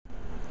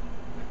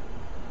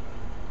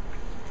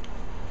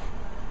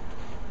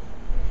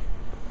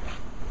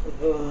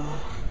Oh,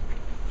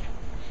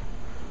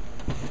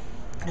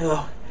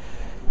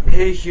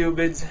 hey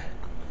humans.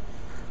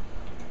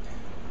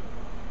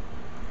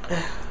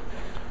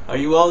 Are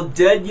you all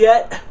dead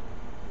yet?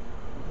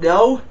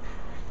 No?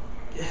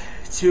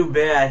 Too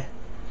bad.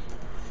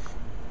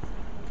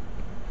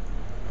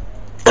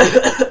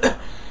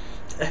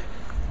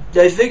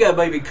 I think I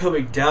might be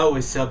coming down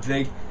with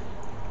something.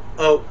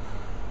 Oh.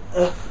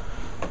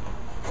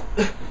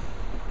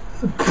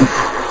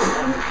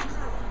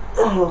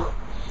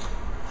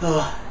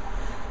 Oh,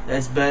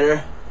 that's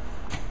better.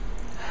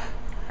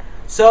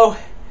 So,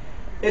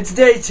 it's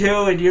day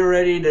 2 and you're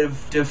ready to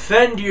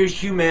defend your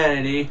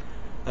humanity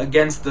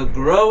against the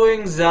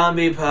growing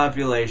zombie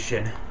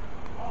population.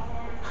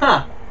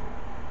 Huh.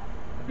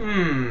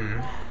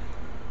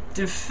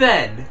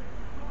 Defend.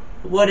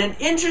 What an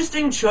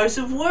interesting choice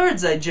of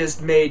words I just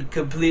made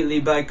completely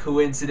by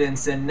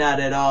coincidence and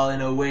not at all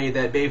in a way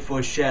that may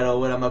foreshadow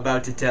what I'm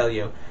about to tell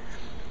you.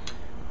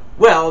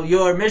 Well,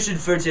 your mission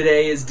for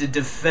today is to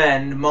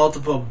defend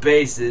multiple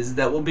bases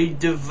that will be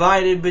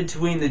divided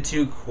between the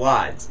 2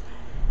 quads.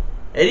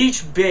 At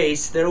each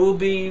base, there will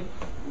be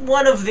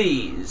one of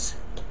these.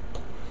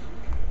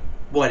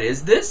 What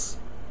is this?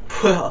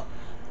 Well,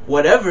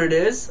 whatever it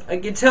is, I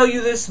can tell you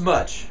this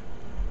much.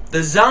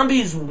 The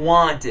zombies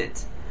want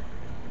it.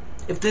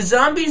 If the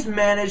zombies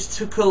manage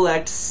to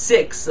collect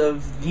 6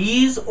 of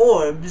these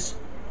orbs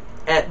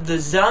at the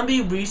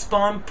zombie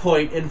respawn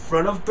point in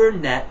front of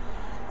Burnett,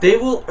 they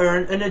will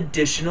earn an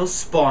additional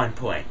spawn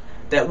point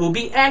that will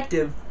be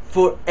active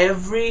for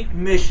every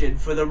mission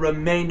for the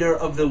remainder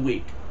of the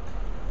week.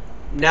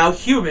 Now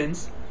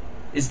humans,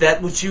 is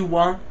that what you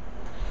want?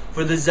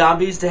 For the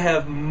zombies to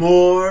have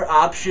more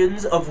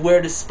options of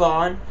where to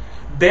spawn?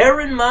 Bear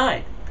in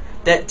mind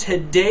that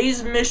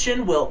today's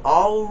mission will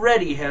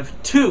already have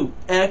 2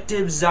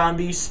 active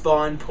zombie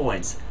spawn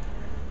points.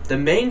 The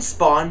main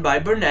spawn by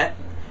Burnett,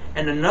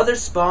 and another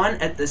spawn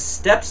at the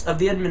steps of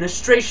the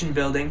administration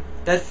building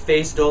that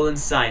face Dolan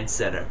Science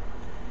Center.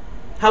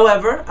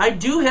 However, I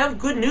do have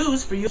good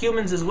news for you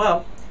humans as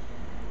well.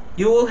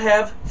 You will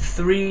have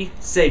 3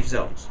 safe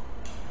zones.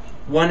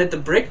 One at the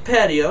brick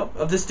patio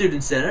of the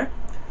Student Center,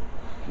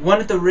 one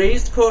at the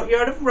raised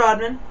courtyard of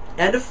Rodman,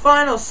 and a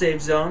final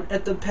safe zone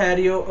at the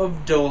patio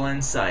of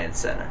Dolan Science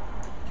Center.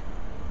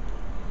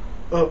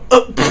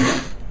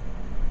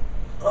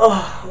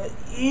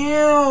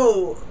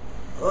 Ew!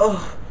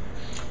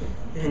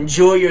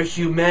 Enjoy your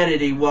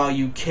humanity while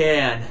you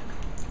can,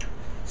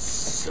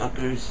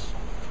 suckers.